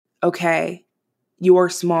okay, you are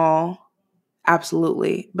small,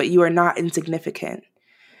 absolutely, but you are not insignificant.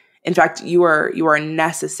 In fact, you are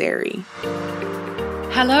necessary.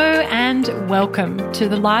 Hello and welcome to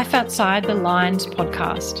the Life Outside the Lines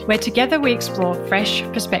podcast, where together we explore fresh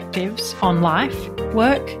perspectives on life,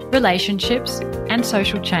 work, relationships, and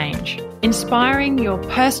social change, inspiring your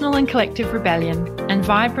personal and collective rebellion and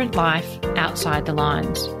vibrant life outside the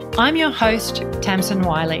lines. I'm your host, Tamsin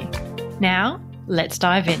Wiley. Now, let's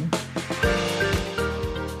dive in.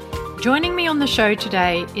 Joining me on the show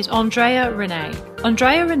today is Andréa Ranae.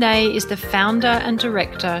 Andréa Ranae is the founder and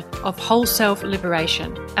director of Whole Self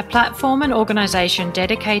Liberation, a platform and organisation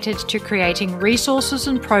dedicated to creating resources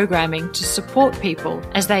and programming to support people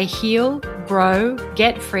as they heal, grow,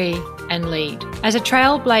 get free, and lead. As a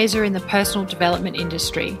trailblazer in the personal development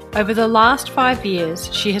industry, over the last 5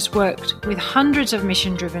 years, she has worked with hundreds of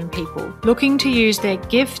mission-driven people looking to use their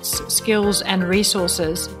gifts, skills, and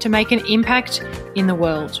resources to make an impact in the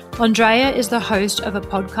world. Andréa is the host of a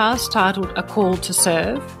podcast titled A Call to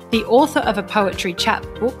Serve, the author of a poetry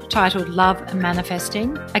chapbook titled Love and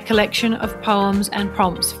Manifesting, a collection of poems and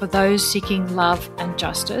prompts for those seeking love and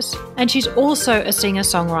justice, and she's also a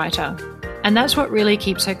singer-songwriter. And that's what really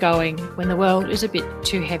keeps her going when the world is a bit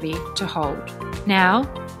too heavy to hold. Now,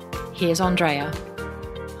 here's Andréa.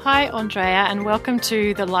 Hi, Andréa, and welcome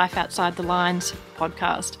to the Life Outside the Lines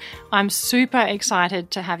podcast. I'm super excited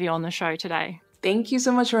to have you on the show today. Thank you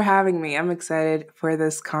so much for having me. I'm excited for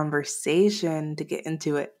this conversation to get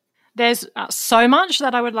into it. There's so much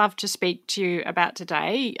that I would love to speak to you about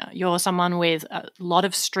today. You're someone with a lot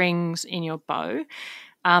of strings in your bow.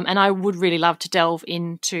 And I would really love to delve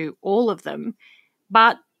into all of them.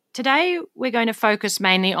 But today we're going to focus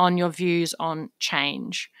mainly on your views on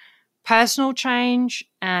change, personal change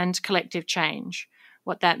and collective change,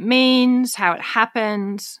 what that means, how it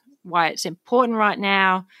happens, why it's important right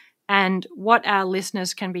now, and what our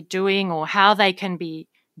listeners can be doing or how they can be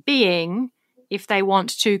being if they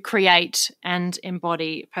want to create and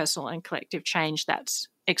embody personal and collective change that's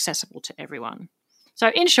accessible to everyone. So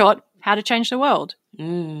in short, how to change the world.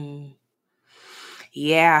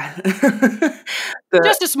 Yeah.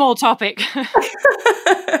 Just a small topic.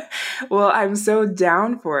 Well, I'm so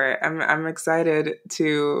down for it. I'm excited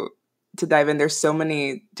to dive in. There's so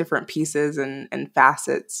many different pieces and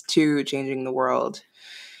facets to changing the world.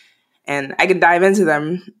 And I can dive into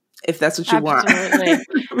them if that's what you want.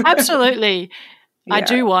 Absolutely. Yeah. I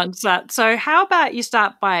do want that. So how about you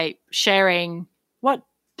start by sharing what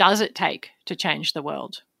does it take to change the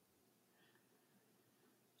world?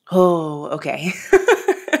 Oh, okay.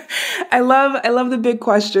 I love the big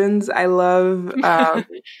questions. I love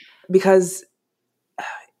because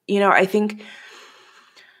I think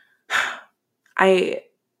I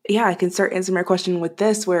can start answering my question with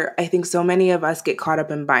this, where I think so many of us get caught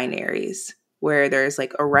up in binaries where there's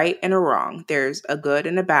like a right and a wrong. There's a good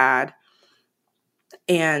and a bad.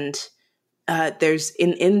 And there's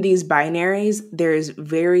in these binaries, there's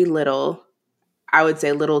very little, I would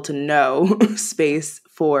say little to no space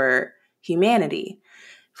for humanity,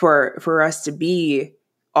 for us to be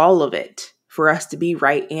all of it, for us to be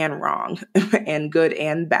right and wrong and good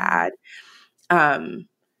and bad,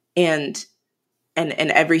 and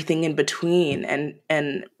everything in between.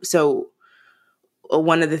 And so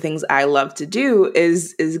one of the things I love to do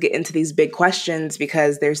is get into these big questions,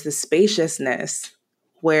 because there's this spaciousness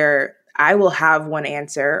where I will have one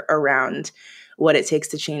answer around what it takes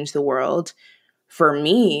to change the world for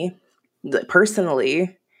me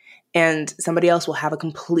personally, and somebody else will have a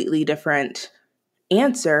completely different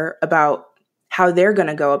answer about how they're going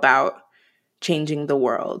to go about changing the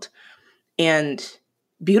world. And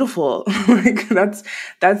beautiful. Like that's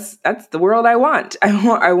the world I want.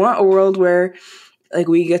 I want a world where like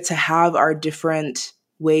we get to have our different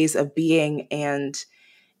ways of being and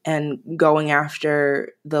going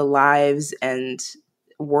after the lives and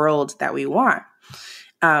world that we want.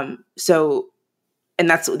 So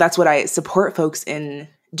that's what I support folks in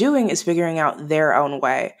doing, is figuring out their own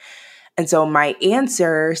way. And so my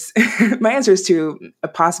answers to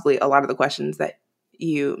possibly a lot of the questions that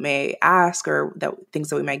you may ask, or that things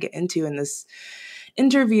that we might get into in this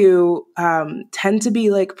interview, tend to be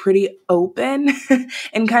like pretty open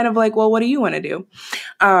and kind of like, well, what do you want to do?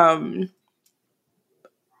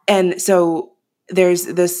 And so there's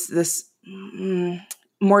this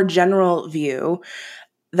more general view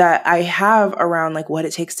that I have around like what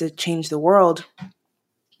it takes to change the world,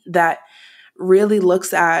 that really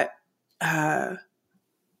looks at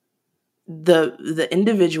the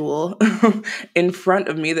individual in front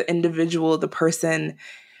of me, the individual, the person,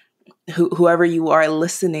 whoever you are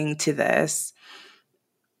listening to this.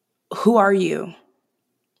 Who are you?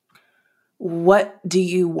 what do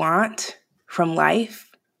you want from life?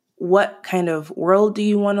 What kind of world do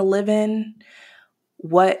you want to live in?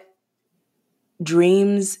 What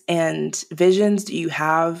dreams and visions do you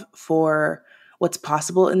have for what's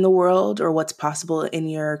possible in the world, or what's possible in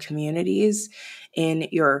your communities, in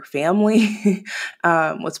your family,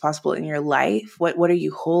 what's possible in your life? What are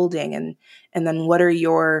you holding, and then what are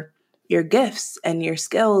your gifts and your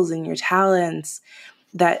skills and your talents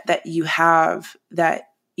that you have that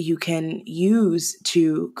you can use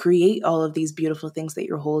to create all of these beautiful things that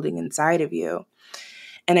you're holding inside of you?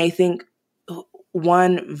 And I think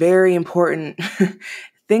one very important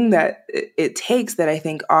thing that it takes, that I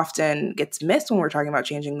think often gets missed when we're talking about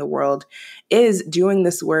changing the world, is doing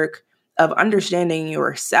this work of understanding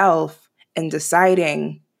yourself and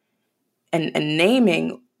deciding and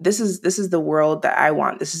naming, this is the world that I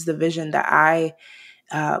want. This is the vision that I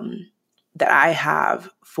have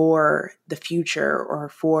for the future, or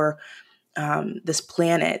for this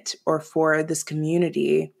planet, or for this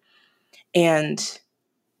community. And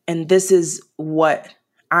this is what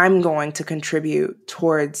I'm going to contribute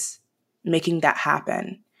towards making that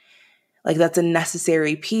happen. Like, that's a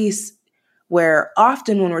necessary piece, where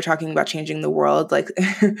often when we're talking about changing the world, like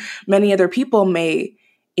many other people may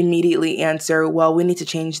immediately answer, well, we need to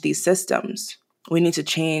change these systems. We need to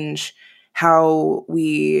change how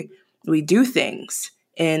we do things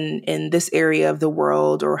in this area of the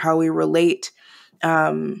world, or how we relate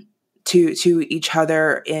to each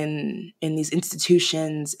other in these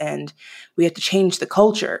institutions, and we have to change the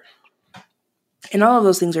culture. And all of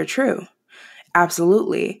those things are true,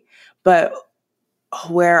 absolutely. But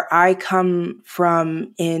where I come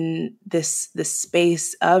from in this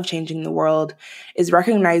space of changing the world is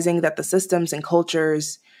recognizing that the systems and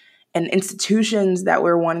cultures and institutions that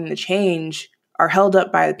we're wanting to change are held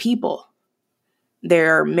up by the people.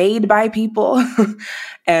 They're made by people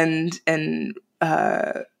and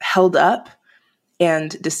held up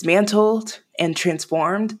and dismantled and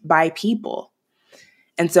transformed by people.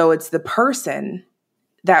 And so it's the person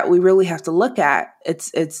that we really have to look at.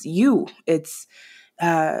 It's you. It's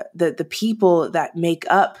the people that make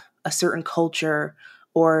up a certain culture,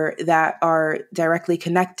 or that are directly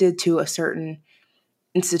connected to a certain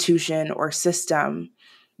institution or system,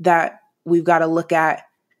 that we've got to look at.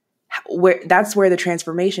 That's where the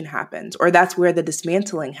transformation happens, or that's where the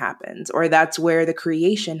dismantling happens, or that's where the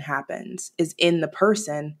creation happens, is in the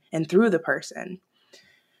person and through the person.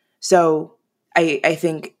 So I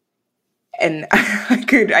think, and I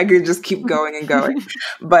could just keep going and going,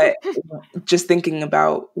 but just thinking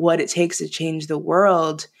about what it takes to change the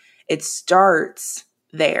world, it starts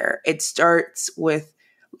there. It starts with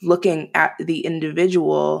looking at the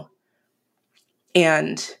individual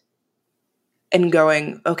and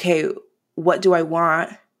going, okay, what do I want?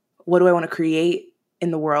 What do I want to create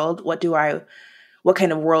in the world? What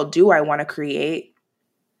kind of world do I want to create?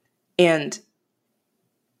 And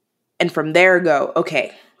from there go,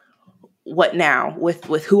 okay, what now?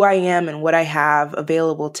 With who I am and what I have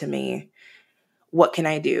available to me, what can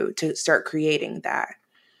I do to start creating that?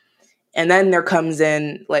 And then there comes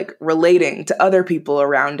in like relating to other people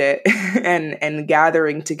around it and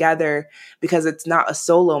gathering together, because it's not a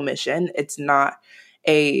solo mission. It's not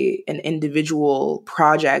an individual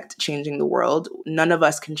project changing the world. None of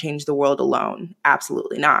us can change the world alone.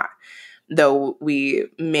 Absolutely not. Though we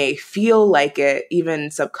may feel like it,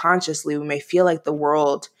 even subconsciously, we may feel like the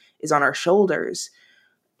world is on our shoulders.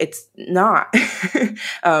 It's not.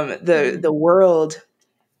 The world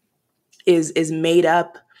is made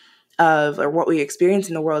up of, or what we experience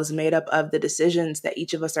in the world is made up of the decisions that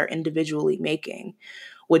each of us are individually making,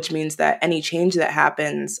 which means that any change that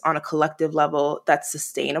happens on a collective level that's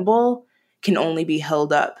sustainable can only be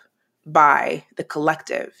held up by the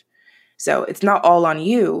collective. So it's not all on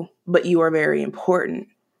you, but you are very important.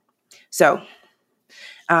 So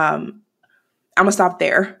I'm going to stop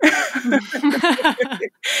there.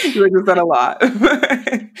 You just said a lot.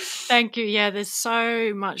 Thank you. Yeah, there's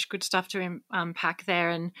so much good stuff to unpack there.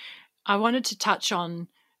 And I wanted to touch on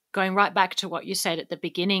going right back to what you said at the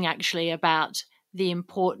beginning, actually, about the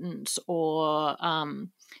importance or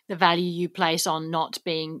the value you place on not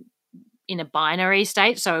being in a binary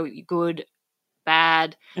state. So good,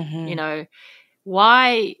 bad, Mm-hmm.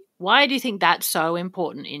 Why do you think that's so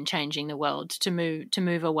important in changing the world, to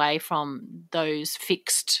move away from those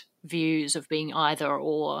fixed views of being either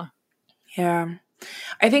or? Yeah.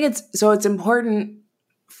 I think it's important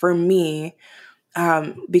for me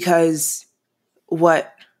because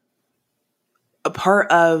a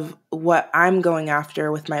part of what I'm going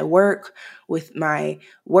after with my work, with my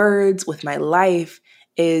words, with my life,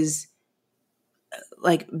 is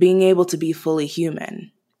like being able to be fully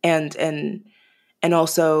human. and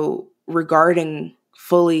also regarding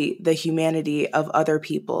fully the humanity of other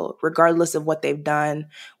people, regardless of what they've done,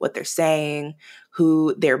 what they're saying,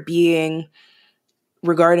 who they're being,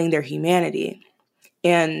 regarding their humanity.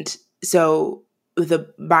 And so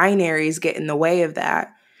the binaries get in the way of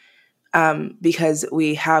that, because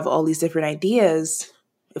we have all these different ideas.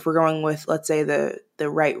 If we're going with, let's say, the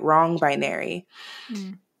right-wrong binary,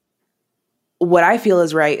 what I feel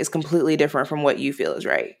is right is completely different from what you feel is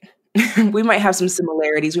right. We might have some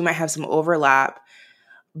similarities, we might have some overlap,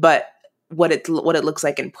 but what it looks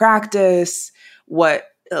like in practice, what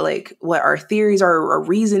our theories are, our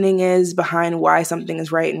reasoning is behind why something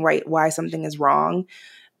is right and why something is wrong,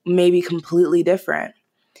 may be completely different.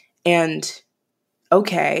 And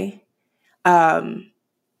okay,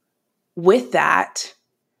 with that,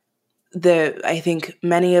 I think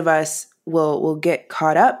many of us will get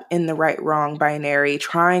caught up in the right-wrong binary,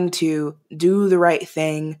 trying to do the right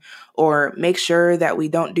thing or make sure that we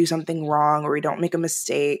don't do something wrong or we don't make a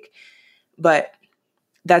mistake. But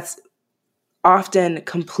that's often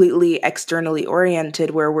completely externally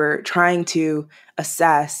oriented, where we're trying to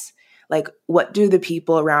assess, like, what do the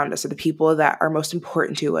people around us or the people that are most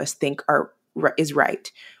important to us think is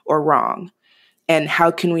right or wrong, and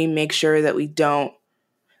how can we make sure that we don't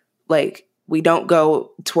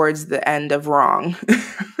go towards the end of wrong.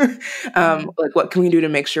 Like, what can we do to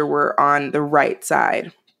make sure we're on the right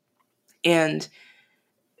side? And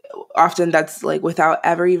often that's like without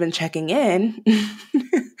ever even checking in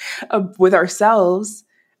with ourselves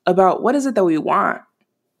about what is it that we want,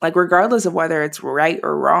 like, regardless of whether it's right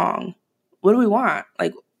or wrong. What do we want?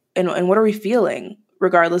 Like, and what are we feeling,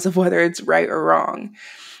 regardless of whether it's right or wrong?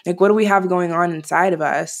 Like, what do we have going on inside of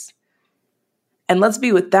us? And let's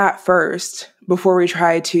be with that first before we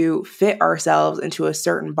try to fit ourselves into a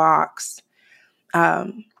certain box.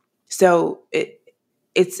 So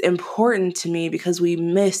it's important to me because we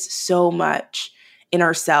miss so much in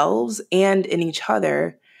ourselves and in each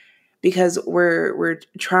other because we're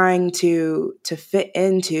trying to fit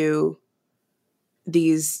into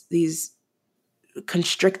these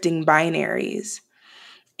constricting binaries.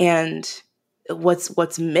 And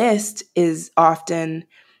what's missed is often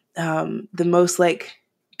the most like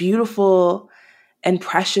beautiful and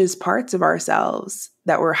precious parts of ourselves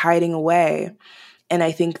that we're hiding away. And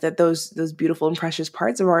I think that those beautiful and precious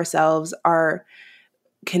parts of ourselves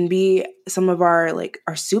can be some of our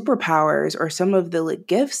superpowers or some of the like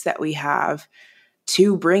gifts that we have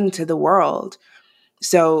to bring to the world.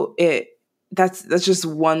 So that's just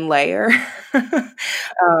one layer.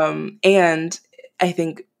 And I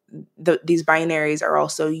think these binaries are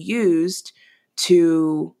also used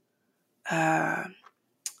to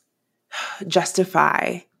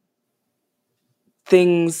justify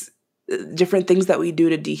different things that we do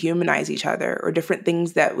to dehumanize each other, or different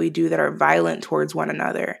things that we do that are violent towards one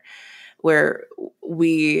another, where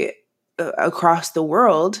we across the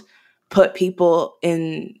world put people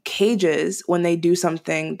in cages when they do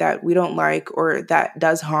something that we don't like or that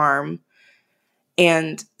does harm,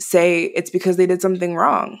 and say it's because they did something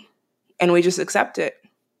wrong, and we just accept it.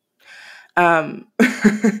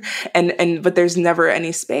 But there's never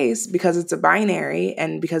any space, because it's a binary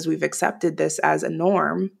and because we've accepted this as a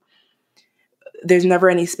norm. There's never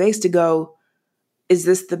any space to go, is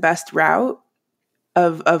this the best route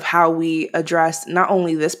of how we address not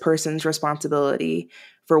only this person's responsibility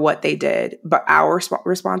for what they did, but our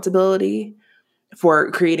responsibility for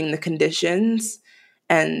creating the conditions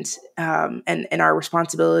and our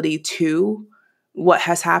responsibility to what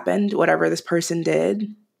has happened, whatever this person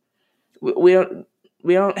did. We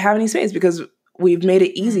don't have any space because we've made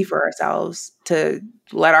it easy for ourselves to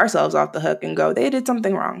let ourselves off the hook and go, they did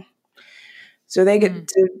something wrong, so they get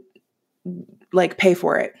to like pay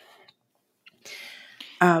for it.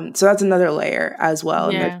 So that's another layer as well.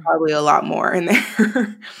 And there's probably a lot more in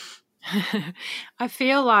there. I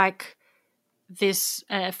feel like this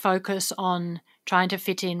focus on trying to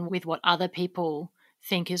fit in with what other people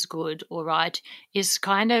think is good or right is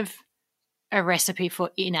kind of a recipe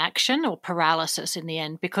for inaction or paralysis in the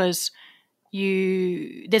end, because they're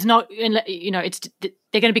going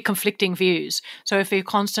to be conflicting views. So if you're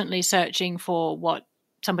constantly searching for what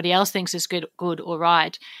somebody else thinks is good or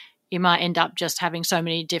right, you might end up just having so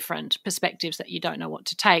many different perspectives that you don't know what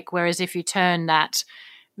to take. Whereas if you turn that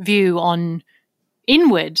view on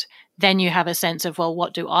inward, then you have a sense of, well,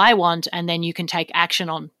 what do I want? And then you can take action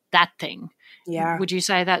on that thing. Yeah. Would you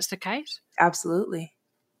say that's the case? Absolutely.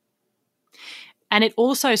 And it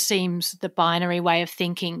also seems the binary way of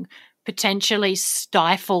thinking potentially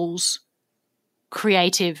stifles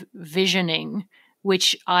creative visioning,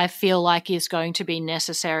 which I feel like is going to be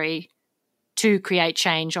necessary to create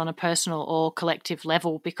change on a personal or collective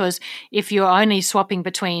level. Because if you're only swapping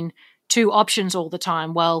between two options all the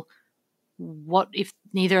time, well, what if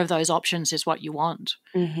neither of those options is what you want?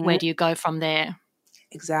 Mm-hmm. Where do you go from there?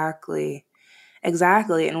 Exactly.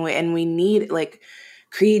 And we need, like,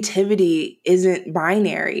 creativity isn't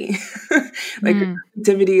binary. Like,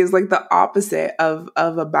 creativity is like the opposite of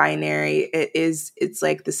a binary. It's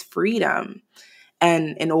like this freedom.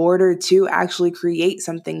 And in order to actually create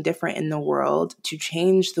something different in the world, to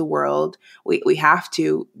change the world, we have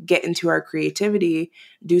to get into our creativity,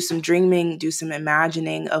 do some dreaming, do some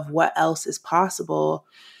imagining of what else is possible.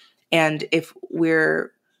 And if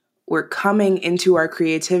we're coming into our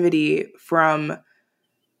creativity from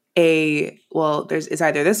it's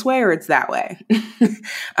either this way or it's that way.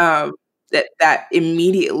 That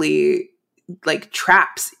immediately, like,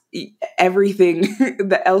 traps everything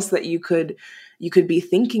that else that you could be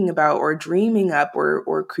thinking about or dreaming up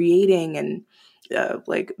or creating, and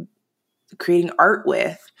like creating art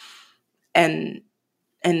with. And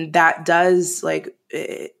that does, like,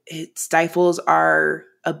 it stifles our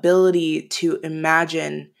ability to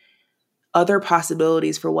imagine other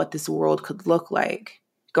possibilities for what this world could look like.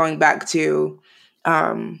 Going back to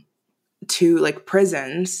like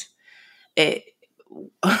prisons, it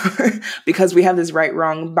because we have this right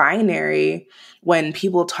wrong binary. When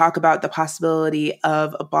people talk about the possibility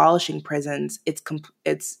of abolishing prisons,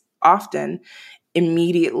 it's often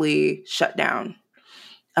immediately shut down,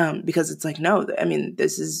 because it's like, no, I mean,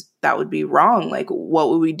 that would be wrong. Like, what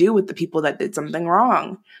would we do with the people that did something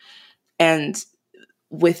wrong? And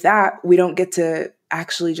with that, we don't get to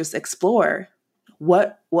actually just explore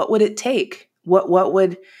what would it take? What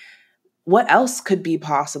else could be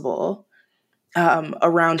possible,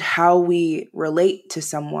 around how we relate to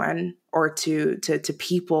someone or to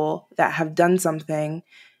people that have done something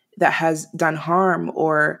that has done harm,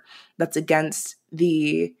 or that's against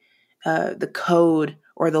the code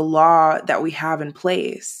or the law that we have in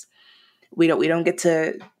place. We don't get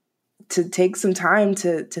to take some time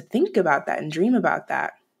to think about that and dream about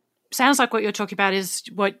that. Sounds like what you're talking about is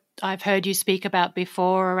what I've heard you speak about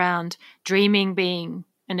before, around dreaming being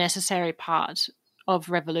a necessary part of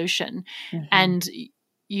revolution. Mm-hmm. And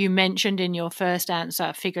you mentioned in your first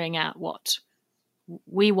answer figuring out what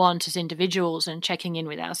we want as individuals and checking in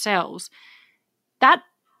with ourselves. That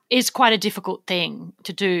is quite a difficult thing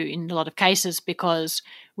to do in a lot of cases, because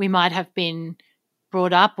we might have been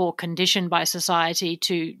brought up or conditioned by society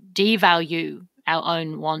to devalue our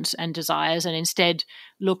own wants and desires and instead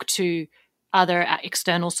look to other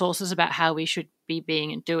external sources about how we should be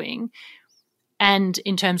being and doing. And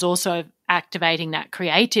in terms also of activating that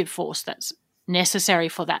creative force that's necessary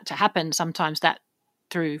for that to happen, sometimes that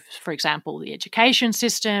through, for example, the education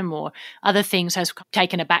system or other things has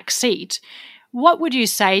taken a back seat. What would you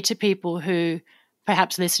say to people who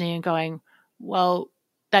perhaps listening and going, well,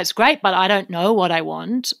 that's great, but I don't know what I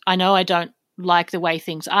want. I know I don't like the way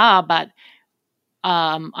things are, but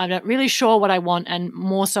I'm not really sure what I want, and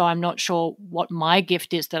more so I'm not sure what my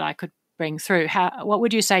gift is that I could bring through. What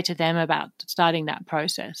would you say to them about starting that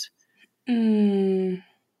process? So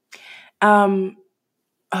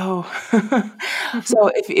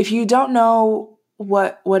if you don't know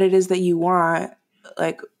what it is that you want,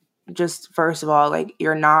 like, just first of all, like,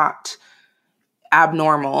 you're not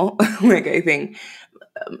abnormal. Like, I think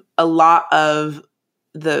a lot of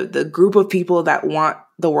the group of people that want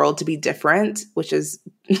the world to be different, which is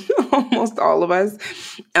almost all of us,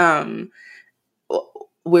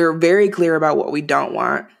 we're very clear about what we don't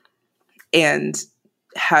want and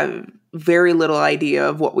have very little idea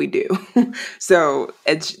of what we do. So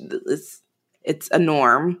it's a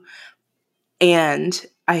norm. And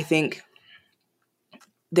I think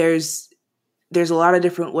there's a lot of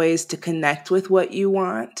different ways to connect with what you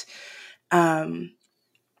want. And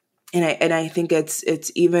I think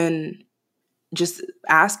it's even just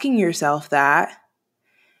asking yourself that,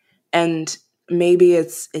 and maybe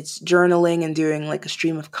it's journaling and doing like a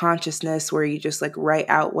stream of consciousness where you just like write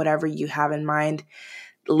out whatever you have in mind,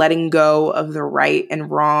 letting go of the right and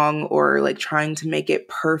wrong or like trying to make it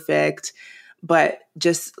perfect, but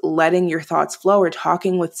just letting your thoughts flow, or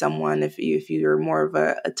talking with someone if you're more of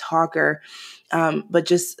a talker, but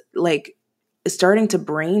just like starting to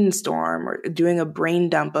brainstorm or doing a brain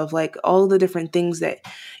dump of like all the different things that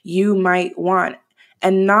you might want,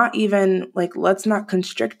 and not even like, let's not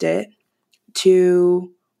constrict it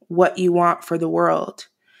to what you want for the world.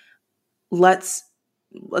 Let's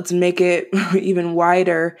make it even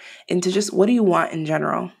wider into just, what do you want in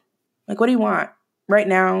general? Like, what do you want right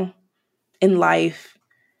now in life,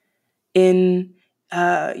 in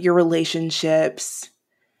your relationships,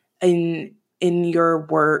 in in your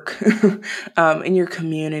work, in your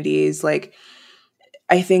communities. Like,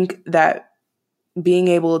 I think that being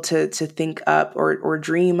able to think up or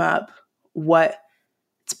dream up what's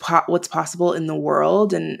possible in the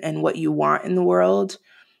world and what you want in the world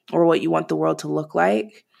or what you want the world to look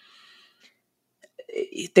like,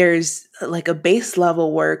 there's like a base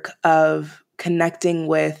level work of connecting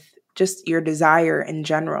with just your desire in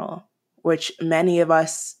general, which many of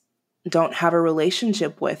us don't have a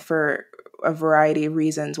relationship with for a variety of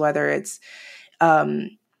reasons, whether it's um,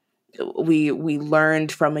 we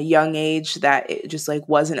learned from a young age that it just like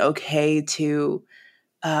wasn't okay to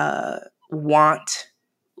want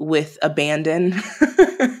with abandon,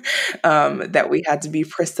 that we had to be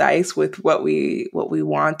precise with what we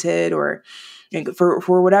wanted, or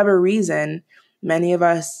for whatever reason, many of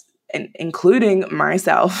us, including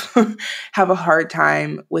myself, have a hard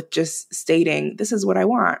time with just stating, this is what I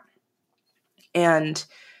want. And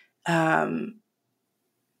um,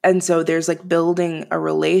 and so there's like building a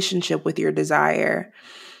relationship with your desire,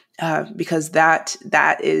 because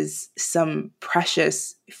that is some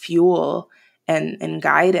precious fuel and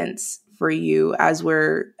guidance for you as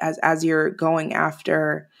you're going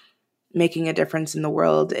after making a difference in the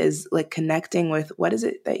world, is like connecting with what is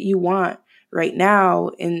it that you want right now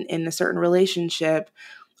in a certain relationship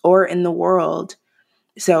or in the world.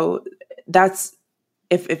 So that's,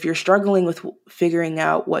 if you're struggling with figuring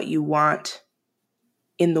out what you want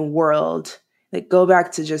in the world, like go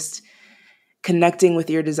back to just connecting with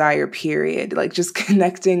your desire, period. Like just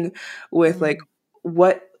connecting with like,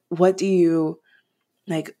 what do you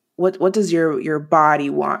like, what does your body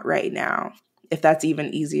want right now? If that's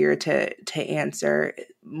even easier to answer,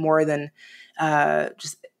 more than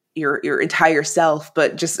just your entire self,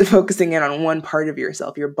 but just focusing in on one part of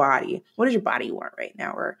yourself, your body. What does your body want right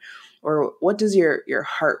now? Or what does your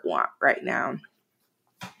heart want right now?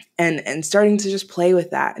 And starting to just play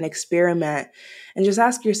with that and experiment and just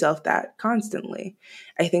ask yourself that constantly.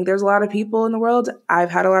 I think there's a lot of people in the world.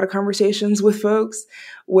 I've had a lot of conversations with folks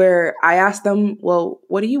where I asked them, well,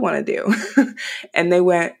 what do you want to do? And they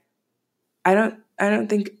went, I don't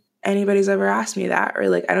think anybody's ever asked me that. Or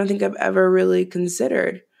like, I don't think I've ever really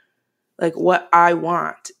considered like what I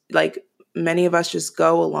want. Like many of us just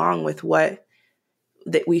go along with what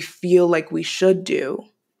that we feel like we should do,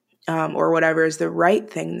 or whatever is the right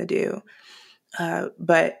thing to do.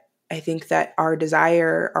 But I think that our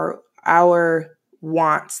desire, our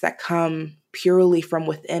wants that come purely from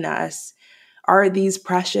within us are these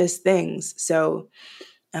precious things. So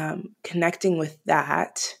connecting with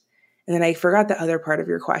that. And then I forgot the other part of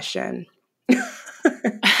your question.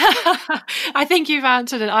 I think you've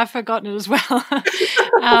answered it. I've forgotten it as well.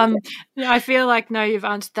 I feel like, no, you've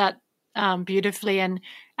answered that beautifully. And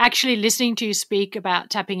actually listening to you speak about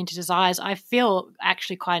tapping into desires, I feel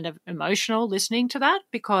actually kind of emotional listening to that,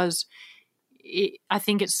 because I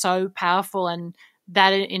think it's so powerful, and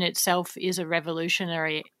that in itself is a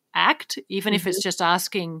revolutionary act, even if it's just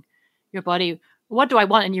asking your body, what do I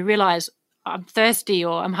want? And you realize I'm thirsty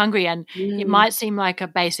or I'm hungry, and it might seem like a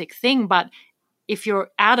basic thing, but if you're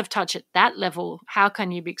out of touch at that level, how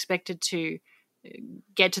can you be expected to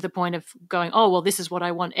get to the point of going, oh, well, this is what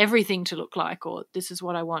I want everything to look like, or this is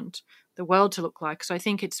what I want the world to look like? So I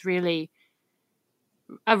think it's really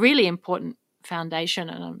a really important foundation,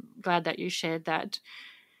 and I'm glad that you shared that.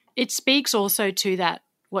 It speaks also to that,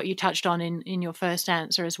 what you touched on in your first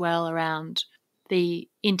answer as well, around the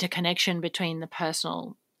interconnection between the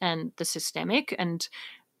personal and the systemic. And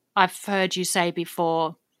I've heard you say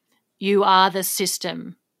before, you are the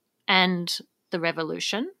system and the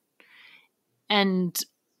revolution. And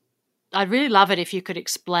I'd really love it if you could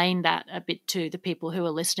explain that a bit to the people who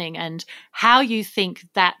are listening, and how you think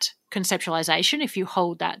that conceptualization, if you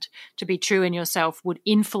hold that to be true in yourself, would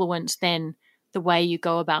influence then the way you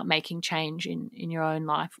go about making change in your own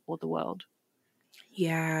life or the world.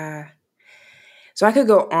 Yeah. So I could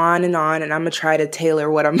go on, and I'm going to try to tailor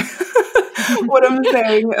what I'm what I'm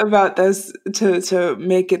saying about this to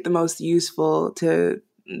make it the most useful to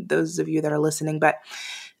those of you that are listening. But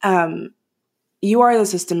you are the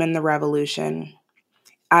system and the revolution.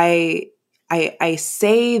 I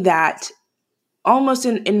say that almost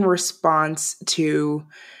in response to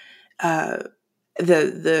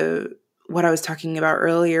the what I was talking about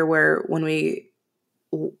earlier, where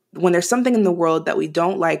when there's something in the world that we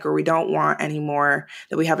don't like or we don't want anymore,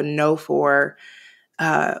 that we have a no for,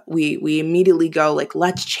 we immediately go like,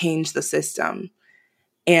 let's change the system.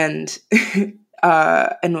 And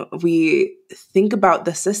and we think about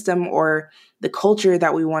the system or the culture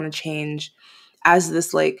that we want to change as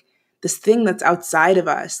this thing that's outside of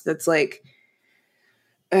us, that's like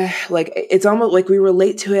like it's almost like we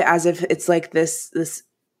relate to it as if it's like this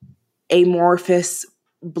amorphous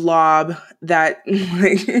blob that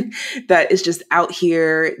like that is just out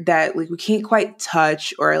here that like we can't quite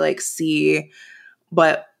touch or like see,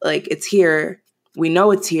 but like it's here. We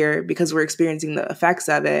know it's here because we're experiencing the effects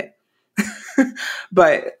of it.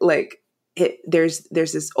 But like there's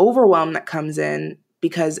this overwhelm that comes in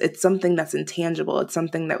because it's something that's intangible. It's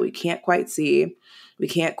something that we can't quite see. We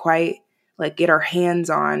can't quite like get our hands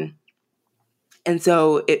on. And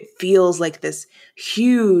so it feels like this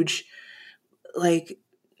huge, like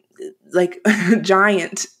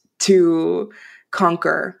giant to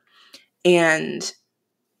conquer. And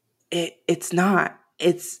it's not.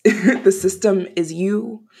 It's the system is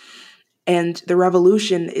you, and the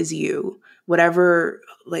revolution is you. Whatever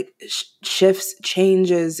like shifts,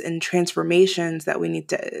 changes, and transformations that we need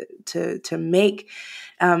to make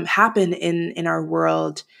happen in our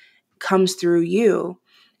world comes through you,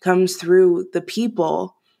 comes through the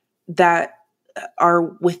people that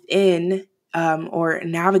are within or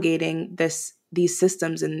navigating these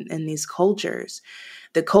systems and these cultures.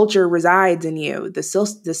 The culture resides in you. The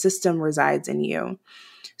system resides in you.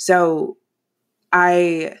 So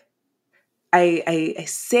I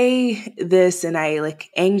say this and I like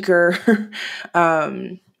anchor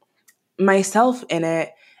myself in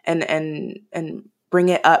it and bring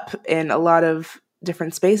it up in a lot of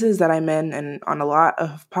different spaces that I'm in and on a lot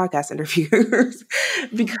of podcast interviews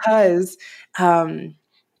because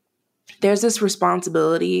there's this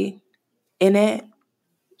responsibility in it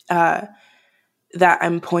that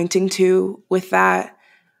I'm pointing to with that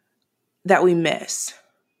we miss,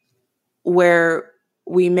 where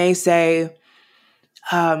we may say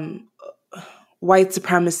white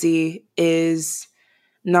supremacy is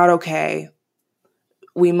not okay.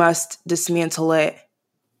 We must dismantle it,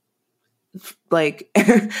 like,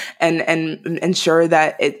 and ensure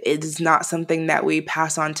that it is not something that we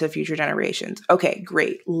pass on to future generations. Okay,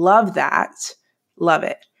 great. Love that. Love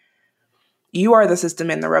it. You are the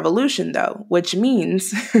system in the revolution, though, which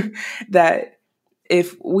means that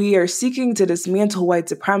if we are seeking to dismantle white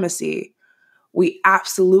supremacy, we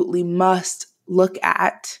absolutely must look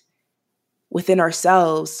at within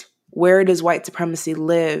ourselves, where does white supremacy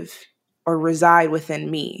live or reside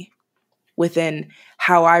within me, within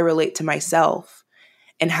how I relate to myself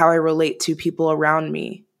and how I relate to people around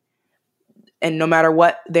me, and no matter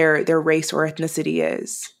what their race or ethnicity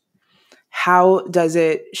is. How does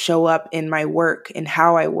it show up in my work and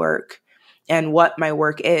how I work and what my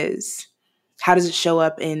work is? How does it show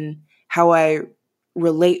up in how I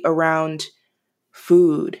relate around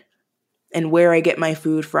food and where I get my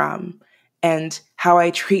food from and how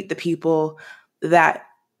I treat the people that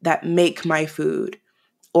make my food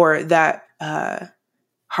or that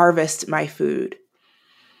harvest my food?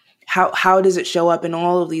 How does it show up in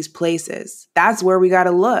all of these places? That's where we got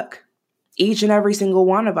to look. Each and every single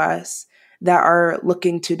one of us that are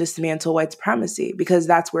looking to dismantle white supremacy, because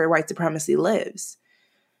that's where white supremacy lives.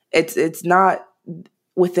 It's not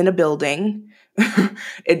within a building.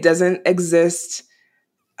 It doesn't exist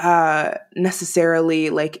necessarily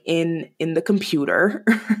like in the computer.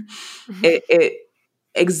 It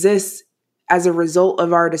exists as a result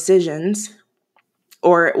of our decisions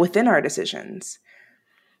or within our decisions.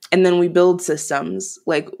 And then we build systems,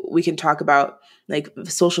 like we can talk about like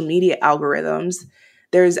social media algorithms.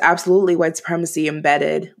 There's absolutely white supremacy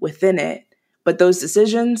embedded within it, but those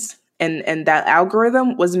decisions and that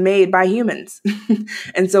algorithm was made by humans.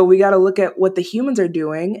 And so we got to look at what the humans are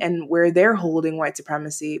doing and where they're holding white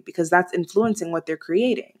supremacy, because that's influencing what they're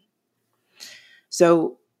creating.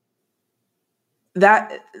 So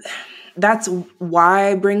that's why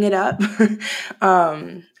I bring it up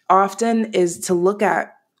often, is to look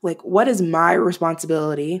at like, what is my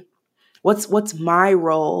responsibility? What's my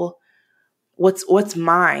role? What's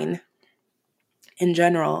mine in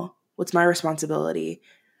general? What's my responsibility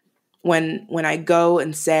when I go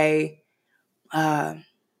and say,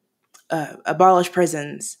 abolish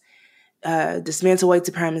prisons, dismantle white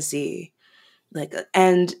supremacy, like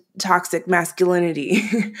end toxic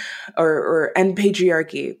masculinity, or end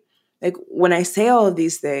patriarchy? Like when I say all of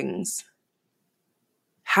these things,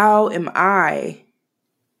 how am I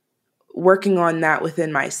working on that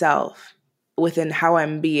within myself, within how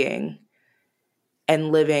I'm being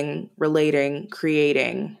and living, relating,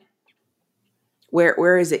 creating?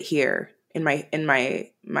 Where is it here in my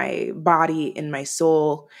body, in my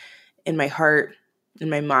soul, in my heart, in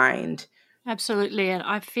my mind? Absolutely. And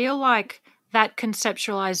I feel like that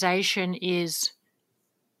conceptualization is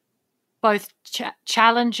both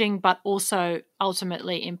challenging but also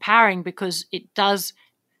ultimately empowering, because it does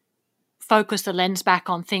focus the lens back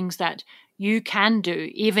on things that you can do,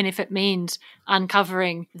 even if it means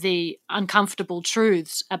uncovering the uncomfortable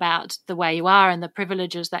truths about the way you are and the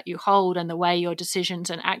privileges that you hold and the way your decisions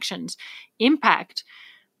and actions impact.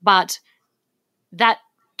 But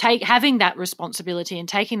having that responsibility and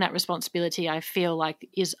taking that responsibility, I feel like,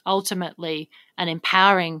 is ultimately an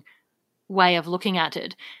empowering way of looking at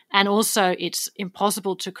it. And also, it's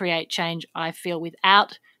impossible to create change, I feel,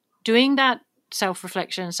 without doing that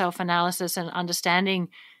self-reflection, self-analysis, and understanding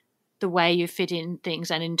the way you fit in things.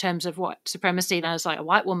 And in terms of what supremacy, as like a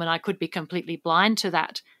white woman, I could be completely blind to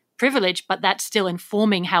that privilege, but that's still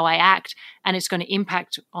informing how I act, and it's going to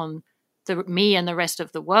impact on me and the rest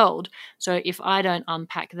of the world. So if I don't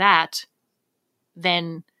unpack that,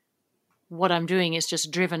 then what I'm doing is just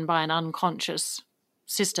driven by an unconscious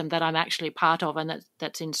system that I'm actually part of and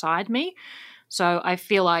that's inside me. So I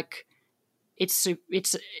feel like it's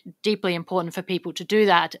deeply important for people to do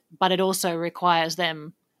that, but it also requires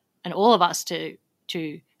them and all of us to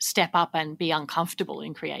step up and be uncomfortable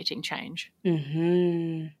in creating change.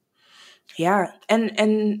 Mm-hmm. Yeah,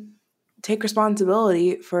 and take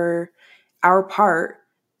responsibility for our part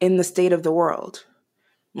in the state of the world.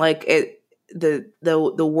 Like the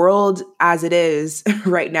world as it is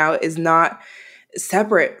right now is not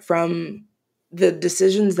separate from the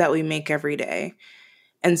decisions that we make every day.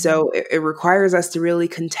 And so it requires us to really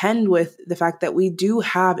contend with the fact that we do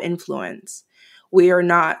have influence. We are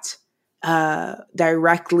not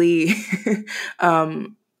directly, I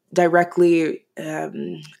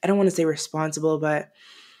don't want to say responsible, but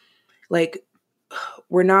like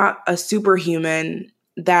we're not a superhuman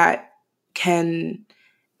that can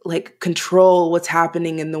like control what's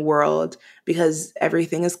happening in the world, because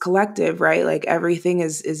everything is collective, right? Like everything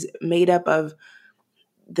is made up of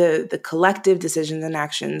the collective decisions and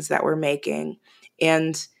actions that we're making.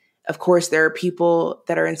 And of course, there are people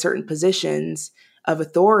that are in certain positions of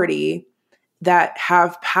authority that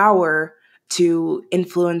have power to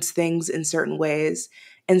influence things in certain ways.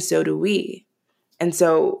 And so do we. And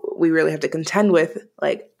so we really have to contend with,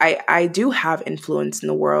 like, I do have influence in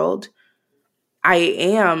the world. I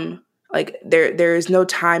am like, there is no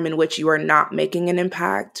time in which you are not making an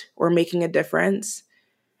impact or making a difference.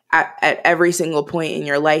 At every single point in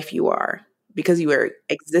your life you are, because you are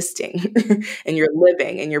existing and you're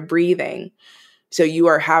living and you're breathing. So you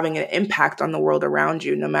are having an impact on the world around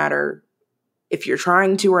you, no matter if you're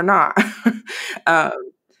trying to or not. um,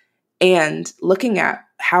 and looking at,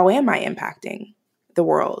 how am I impacting the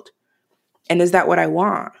world? And is that what I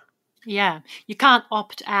want? Yeah. You can't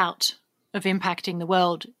opt out of impacting the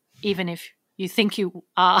world, even if you think you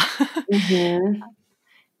are. Mm-hmm.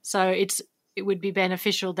 So it would be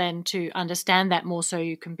beneficial then to understand that more so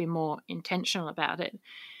you can be more intentional about it.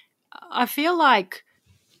 I feel like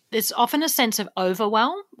there's often a sense of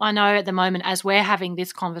overwhelm. I know at the moment, as we're having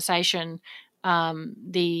this conversation,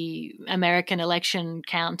 the American election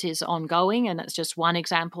count is ongoing, and that's just one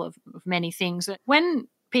example of many things. When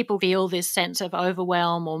people feel this sense of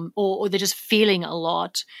overwhelm or they're just feeling a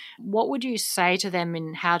lot, what would you say to them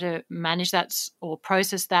in how to manage that or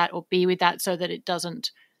process that or be with that so that it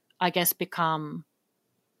doesn't, I guess, become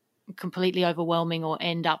completely overwhelming or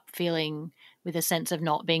end up feeling with a sense of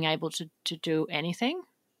not being able to do anything?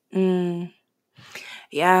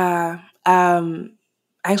 Yeah. I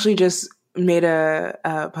actually just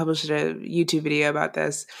published a YouTube video about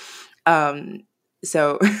this.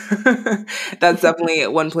 So that's definitely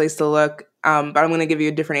one place to look. But I'm going to give you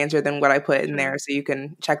a different answer than what I put in there, so you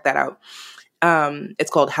can check that out.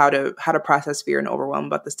 It's called How to Process Fear and Overwhelm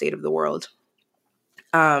About the State of the World.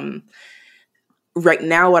 Right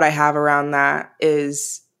now, what I have around that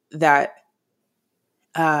is that,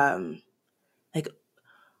 like,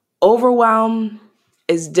 overwhelm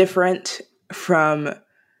is different from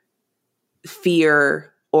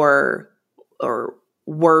fear or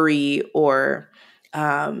worry or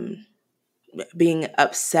being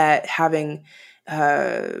upset, having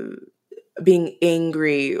being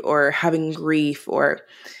angry or having grief or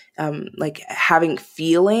like having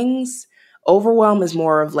feelings. Overwhelm is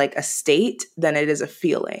more of like a state than it is a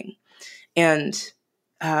feeling. And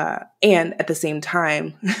at the same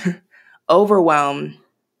time, overwhelm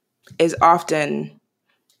is often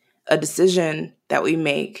a decision that we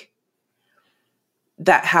make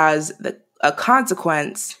that has a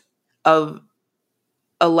consequence of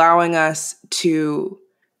allowing us to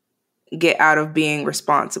get out of being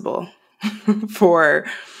responsible for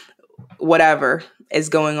whatever is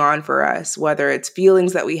going on for us, whether it's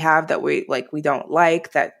feelings that we have that we don't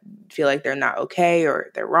like, that feel like they're not okay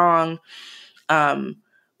or they're wrong,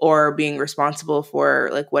 or being responsible for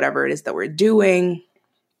like whatever it is that we're doing.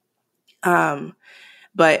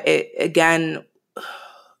 But it, again,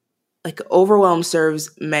 like overwhelm serves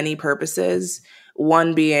many purposes.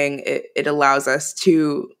 One being it allows us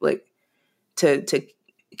to to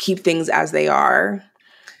keep things as they are,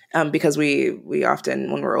 because we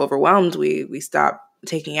often, when we're overwhelmed, we stop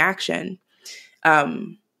taking action.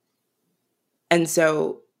 And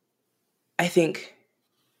so I think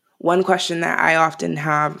one question that I often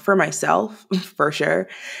have for myself, for sure,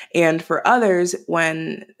 and for others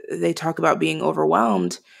when they talk about being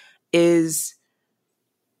overwhelmed is,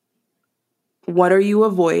 what are you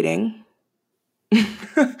avoiding?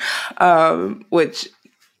 Which,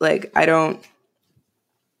 like, I don't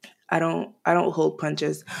hold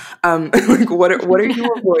punches. Like, what are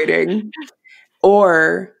you avoiding?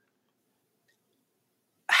 Or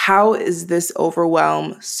how is this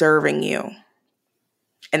overwhelm serving you?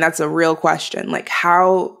 And that's a real question. Like,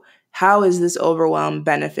 how is this overwhelm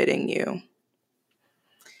benefiting you?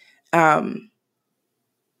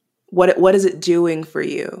 What is it doing for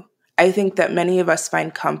you? I think that many of us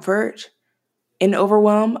find comfort in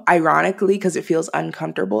overwhelm, ironically, because it feels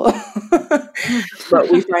uncomfortable. But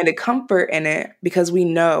we find a comfort in it because we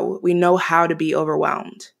know how to be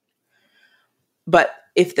overwhelmed. But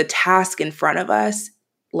if the task in front of us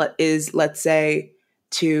is, let's say,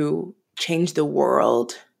 to change the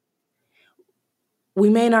world, we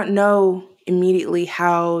may not know immediately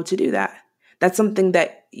how to do that. That's something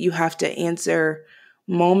that you have to answer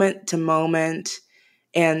moment to moment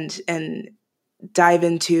and dive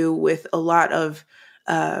into with a lot of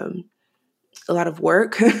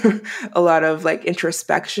work, a lot of like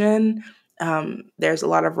introspection. There's a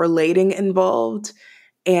lot of relating involved,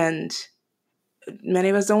 and many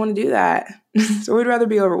of us don't want to do that. So we'd rather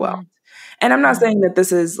be overwhelmed. And I'm not saying that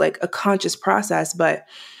this is like a conscious process, but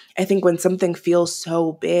I think when something feels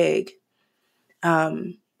so big,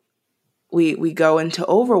 we go into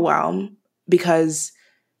overwhelm because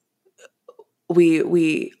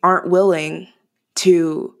we aren't willing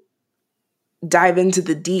to dive into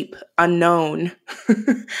the deep unknown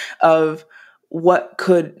of what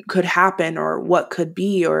could happen or what could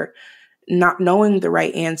be, or not knowing the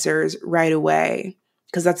right answers right away,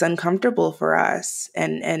 because that's uncomfortable for us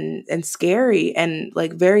and scary, and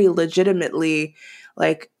like very legitimately,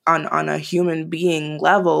 like on a human being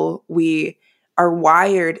level, we are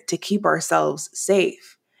wired to keep ourselves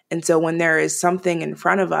safe. And so when there is something in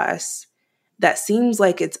front of us that seems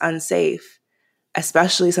like it's unsafe,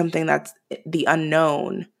 especially something that's the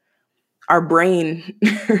unknown, our brain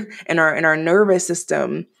and our nervous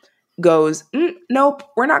system goes, nope,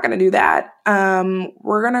 we're not going to do that.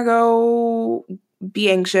 We're going to go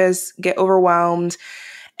be anxious, get overwhelmed,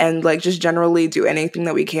 and like just generally do anything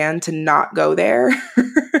that we can to not go there.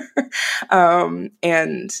 And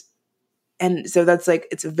so that's like,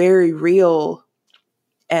 it's a very real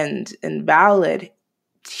and valid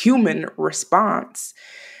human response.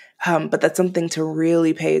 But that's something to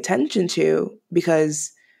really pay attention to,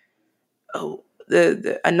 because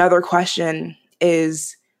the another question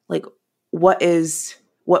is like, what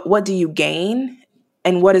do you gain,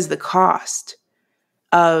 and what is the cost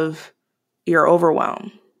of your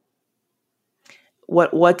overwhelm?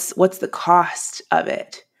 What's the cost of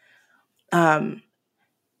it? And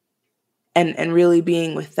really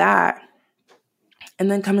being with that, and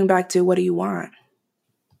then coming back to, what do you want?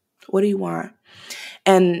 What do you want?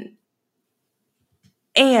 And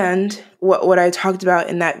what I talked about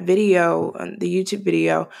in that video, the YouTube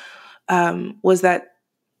video, was that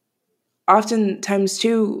oftentimes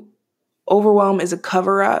too, overwhelm is a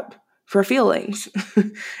cover up for feelings.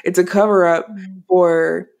 It's a cover up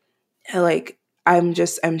for like, I'm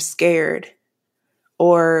scared,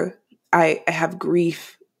 or I have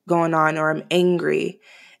grief going on, or I'm angry.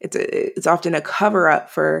 It's often a cover up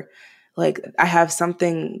for like, I have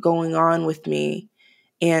something going on with me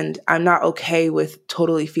and I'm not okay with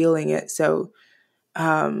totally feeling it. So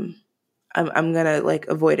I'm gonna like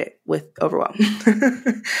avoid it with overwhelm.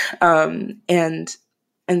 And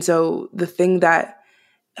so the thing that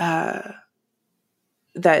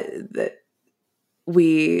that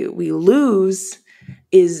we lose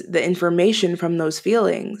is the information from those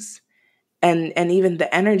feelings, and even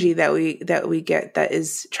the energy that we get that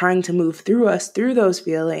is trying to move through us through those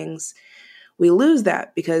feelings. We lose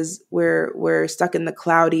that because we're stuck in the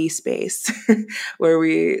cloudy space where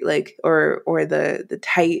we like, or the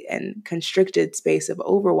tight and constricted space of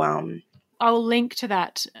overwhelm. I'll link to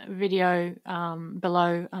that video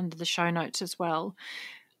below under the show notes as well.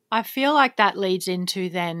 I feel like that leads into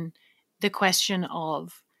then the question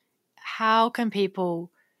of, how can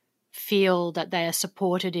people feel that they are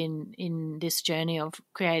supported in this journey of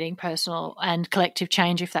creating personal and collective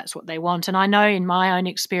change if that's what they want. And I know in my own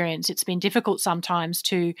experience, it's been difficult sometimes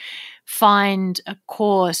to find a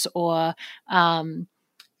course or a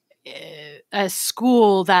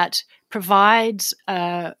school that provides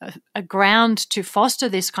a ground to foster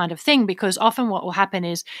this kind of thing, because often what will happen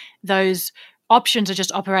is those options are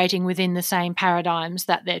just operating within the same paradigms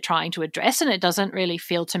that they're trying to address, and it doesn't really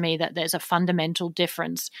feel to me that there's a fundamental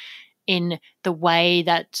difference in the way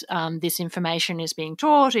that this information is being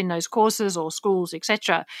taught in those courses or schools,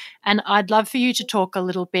 etc. And I'd love for you to talk a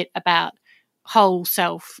little bit about whole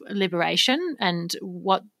self liberation and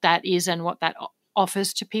what that is and what that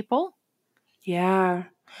offers to people. Yeah.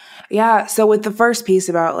 So with the first piece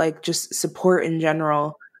about like just support in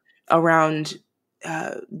general around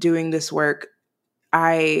doing this work,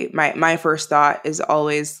 my first thought is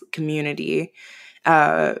always community,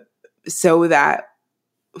 so that,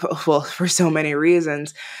 well, for so many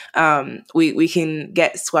reasons, we can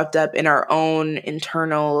get swept up in our own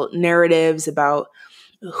internal narratives about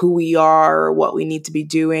who we are, what we need to be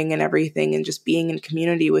doing and everything, and just being in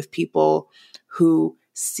community with people who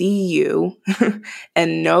see you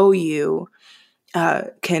and know you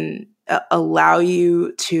can allow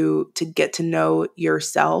you to get to know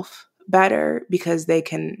yourself better, because they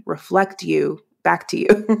can reflect you back to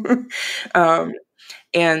you.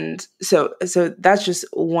 And so that's just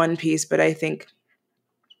one piece. But I think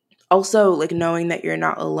also like knowing that you're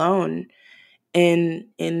not alone in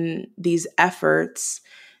these efforts,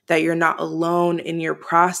 that you're not alone in your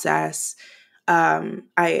process. I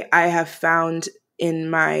have found in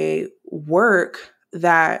my work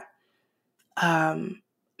that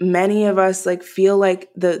many of us like feel like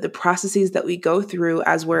the processes that we go through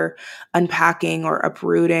as we're unpacking or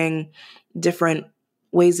uprooting different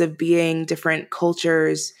ways of being, different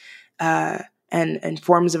cultures, and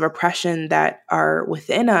forms of oppression that are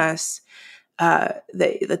within us,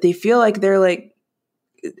 that they feel like they're like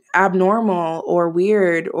abnormal or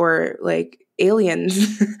weird or like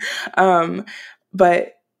aliens.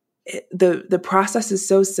 But the process is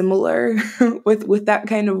so similar with that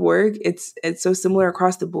kind of work. It's so similar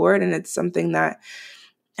across the board, and it's something that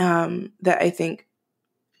that I think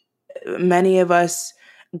many of us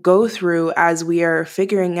go through as we are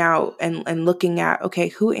figuring out and looking at, okay,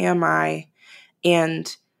 who am I,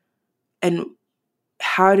 and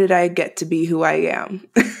how did I get to be who I am?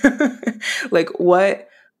 Like what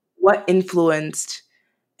influenced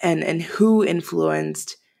and who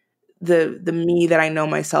influenced the me that I know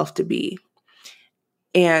myself to be.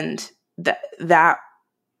 And that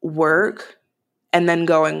work, and then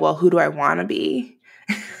going, well, who do I want to be?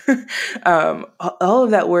 All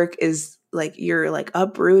of that work is like you're like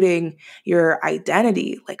uprooting your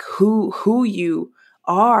identity, like who you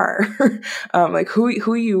are, like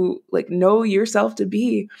who you like know yourself to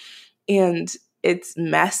be. And it's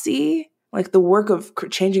messy, like the work of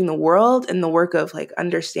changing the world and the work of like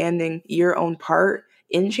understanding your own part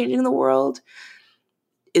in changing the world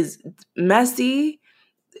is messy,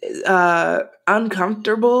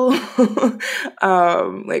 uncomfortable,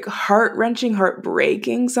 like heart-wrenching,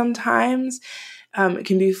 heartbreaking sometimes. It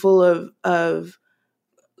can be full of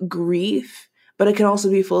grief, but it can also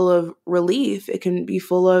be full of relief. It can be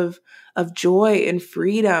full of joy and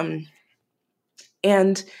freedom.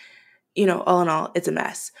 And, you know, all in all, it's a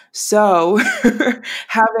mess. So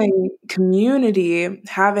having community,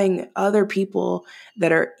 having other people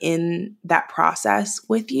that are in that process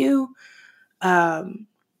with you,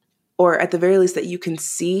 or at the very least that you can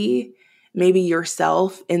see maybe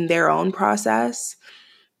yourself in their own process,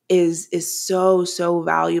 is so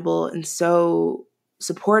valuable and so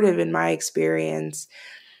supportive in my experience,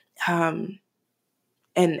 and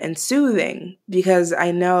soothing, because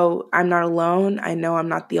I know I'm not alone. I know I'm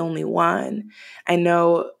not the only one. I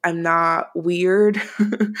know I'm not weird,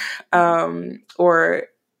 or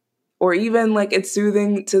even like it's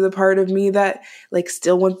soothing to the part of me that like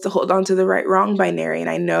still wants to hold on to the right wrong binary. And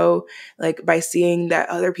I know like by seeing that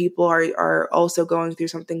other people are also going through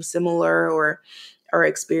something similar, or are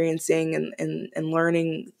experiencing and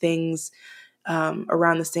learning things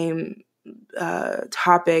around the same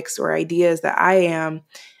topics or ideas that I am,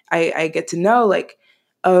 I get to know like,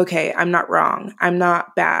 okay, I'm not wrong. I'm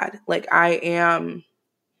not bad. Like I am,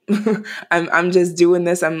 I'm just doing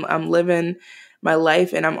this. I'm living my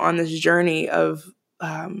life, and I'm on this journey of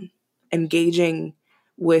engaging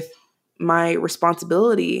with my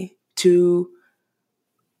responsibility to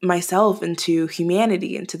myself and to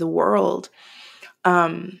humanity and to the world.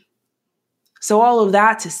 So all of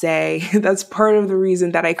that to say, that's part of the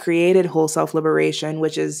reason that I created Whole Self Liberation,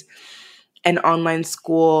 which is an online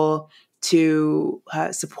school to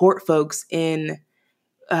support folks in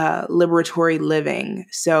liberatory living.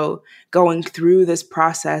 So going through this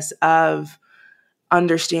process of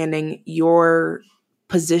understanding your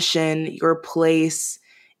position, your place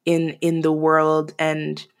in the world,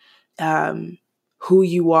 and who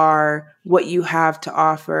you are, what you have to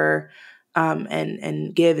offer,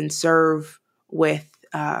 and give and serve with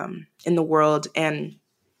in the world, and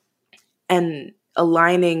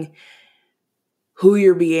aligning who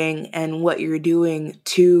you're being and what you're doing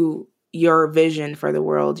to your vision for the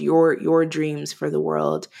world, your dreams for the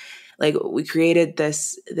world. Like, we created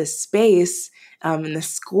this space in the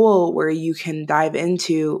school where you can dive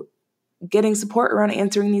into getting support around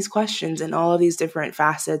answering these questions and all of these different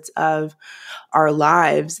facets of our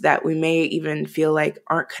lives that we may even feel like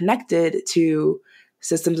aren't connected to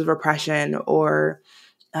systems of oppression or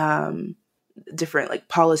different like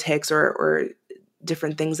politics or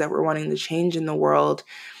different things that we're wanting to change in the world.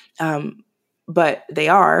 But they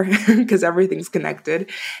are, because everything's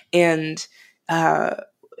connected. And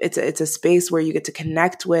it's a space where you get to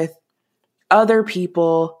connect with other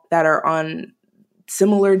people that are on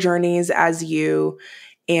similar journeys as you,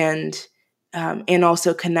 and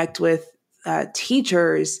also connect with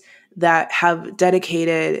teachers that have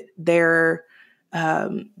dedicated their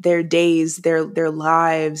days, their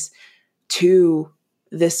lives to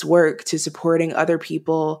this work, to supporting other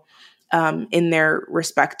people in their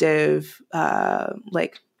respective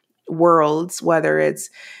like worlds, whether it's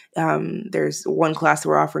there's one class that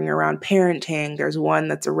we're offering around parenting, there's one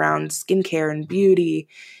that's around skincare and beauty,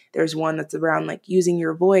 there's one that's around like using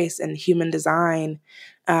your voice and human design,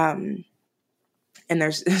 and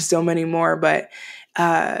there's so many more, but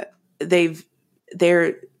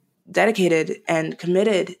they're dedicated and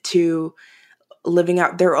committed to living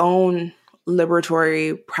out their own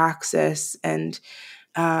liberatory praxis, and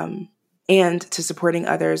to supporting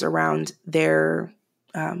others around their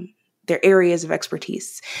areas of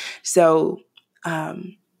expertise. So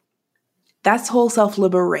that's whole self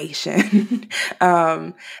liberation,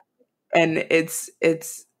 and it's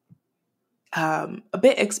a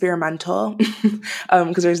bit experimental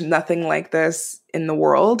because there's nothing like this in the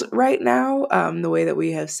world right now. The way that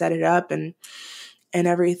we have set it up and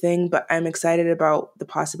everything, but I'm excited about the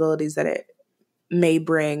possibilities that it may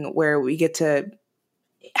bring, where we get to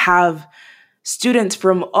have students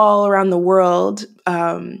from all around the world,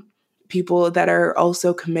 people that are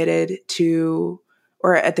also committed to,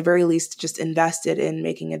 or at the very least, just invested in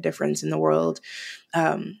making a difference in the world.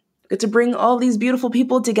 Get to bring all these beautiful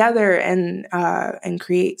people together and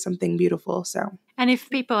create something beautiful. So. And if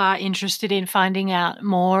people are interested in finding out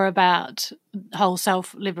more about whole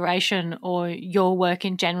self liberation or your work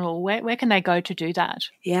in general, where can they go to do that?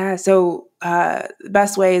 Yeah, so the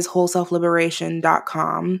best way is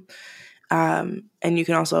wholeselfliberation.com. And you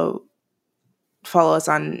can also follow us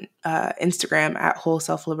on Instagram at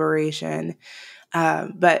wholeselfliberation.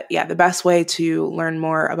 But yeah, the best way to learn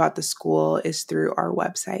more about the school is through our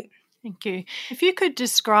website. Thank you. If you could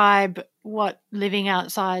describe what living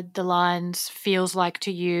outside the lines feels like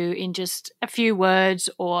to you in just a few words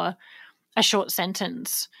or a short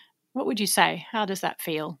sentence, what would you say? How does that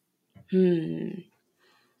feel? My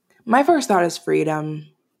first thought is freedom.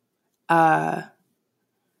 It's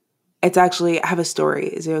actually, I have a story.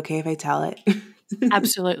 Is it okay if I tell it?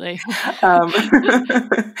 Absolutely.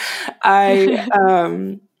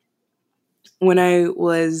 When I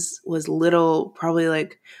was little, probably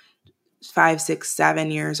like 5, 6,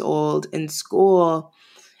 7 years old in school,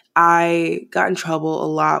 I got in trouble a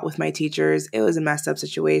lot with my teachers. It was a messed up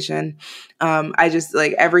situation. I just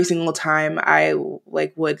like every single time I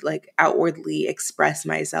would outwardly express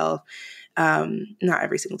myself. Not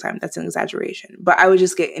every single time, that's an exaggeration, but I would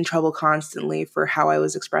just get in trouble constantly for how I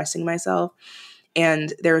was expressing myself.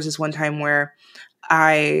 And there was this one time where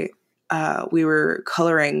we were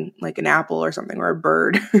coloring like an apple or something, or a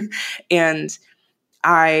bird, and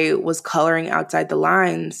I was coloring outside the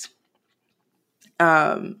lines,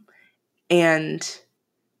 and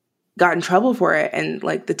got in trouble for it. And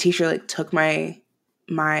like the teacher like took my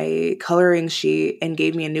coloring sheet and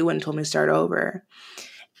gave me a new one and told me to start over.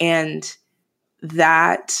 And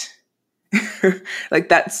that like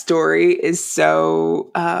that story is so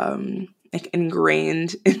like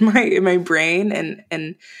ingrained in my brain,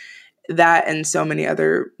 and that and so many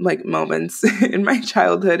other like moments in my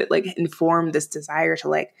childhood like informed this desire to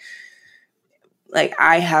like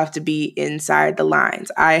I have to be inside the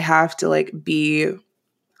lines. I have to like be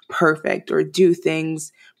perfect or do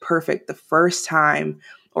things perfect the first time,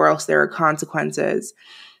 or else there are consequences.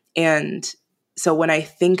 And so when I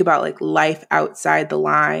think about like life outside the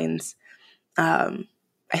lines,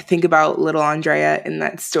 I think about little Andrea in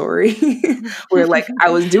that story where like I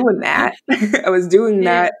was doing that. I was doing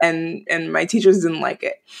that and my teachers didn't like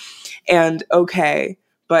it. And okay,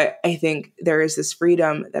 but I think there is this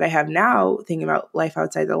freedom that I have now thinking about life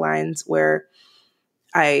outside the lines where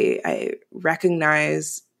I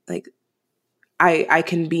recognize like I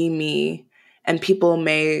can be me and people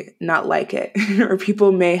may not like it or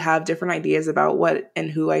people may have different ideas about what and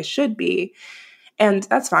who I should be. And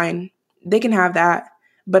that's fine. They can have that,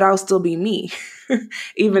 but I'll still be me.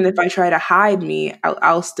 Even if I try to hide me,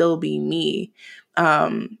 I'll still be me.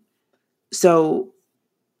 So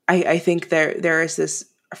I think there is this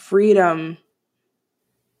freedom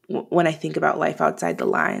when I think about life outside the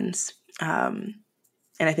lines. And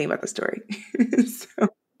I think about the story. So.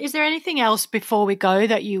 Is there anything else before we go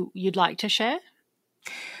that you'd like to share?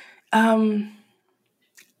 I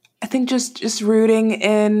think just rooting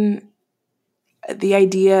in the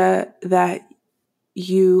idea that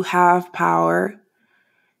you have power,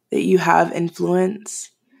 that you have influence,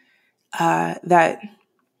 that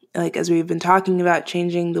like as we've been talking about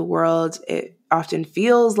changing the world, it often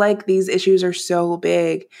feels like these issues are so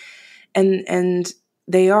big, and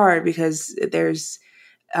they are because there's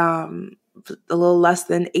a little less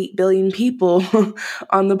than 8 billion people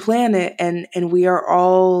on the planet, and we are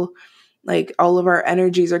all like all of our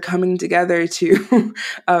energies are coming together to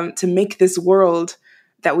make this world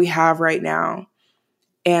that we have right now.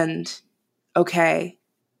 And okay,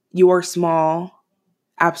 you are small,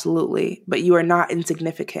 absolutely, but you are not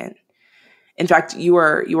insignificant. In fact, you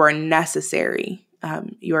are necessary.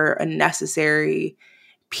 You are a necessary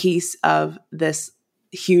piece of this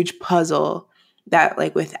huge puzzle that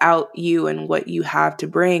like without you and what you have to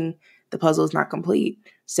bring, the puzzle is not complete.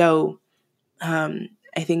 So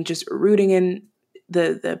I think just rooting in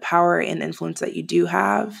the power and influence that you do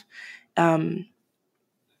have, and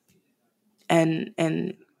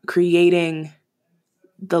creating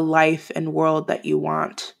the life and world that you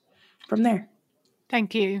want from there.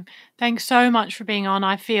 Thank you. Thanks so much for being on.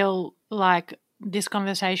 I feel like this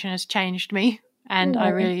conversation has changed me. And I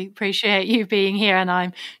really appreciate you being here, and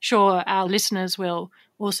I'm sure our listeners will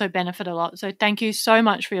also benefit a lot. So thank you so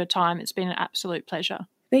much for your time. It's been an absolute pleasure.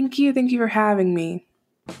 Thank you. Thank you for having me.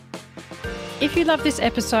 If you love this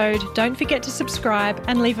episode, don't forget to subscribe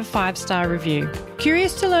and leave a 5-star review.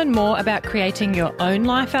 Curious to learn more about creating your own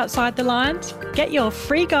life outside the lines? Get your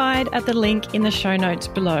free guide at the link in the show notes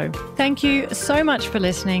below. Thank you so much for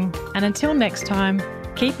listening, and until next time,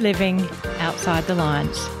 keep living outside the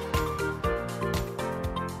lines.